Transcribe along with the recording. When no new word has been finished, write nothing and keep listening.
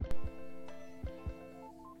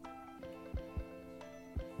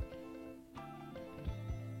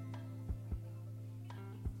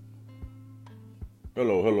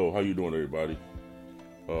Hello, hello. How you doing, everybody?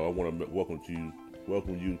 I want to welcome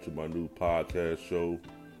you to my new podcast show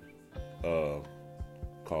uh,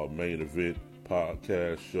 called Main Event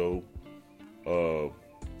Podcast Show. Uh,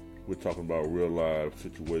 we're talking about real life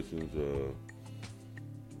situations,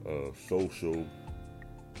 social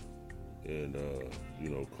and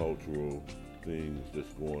cultural things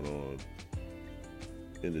that's going on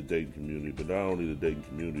in the dating community, but not only the dating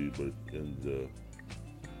community, but in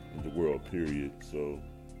the world. Period. So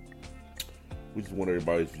we just want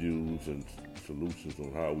everybody's views and solutions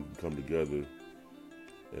on how we can come together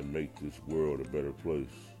and make this world a better place.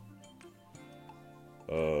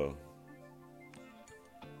 Uh,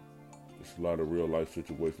 it's a lot of real life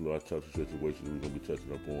situations, a lot of tough situations we're gonna be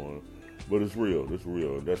touching up on, but it's real. It's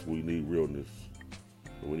real, and that's what we need, realness.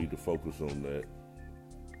 And we need to focus on that.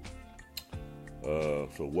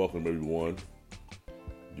 So welcome everyone.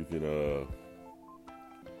 You can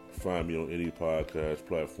find me on any podcast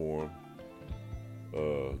platform.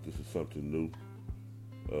 This is something new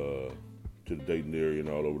to the dating area and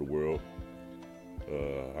all over the world.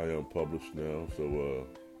 I am published now, so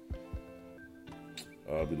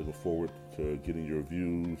I'll be looking forward to getting your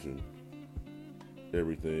views and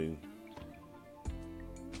everything.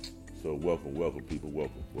 So welcome, welcome, people,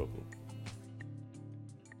 welcome, welcome.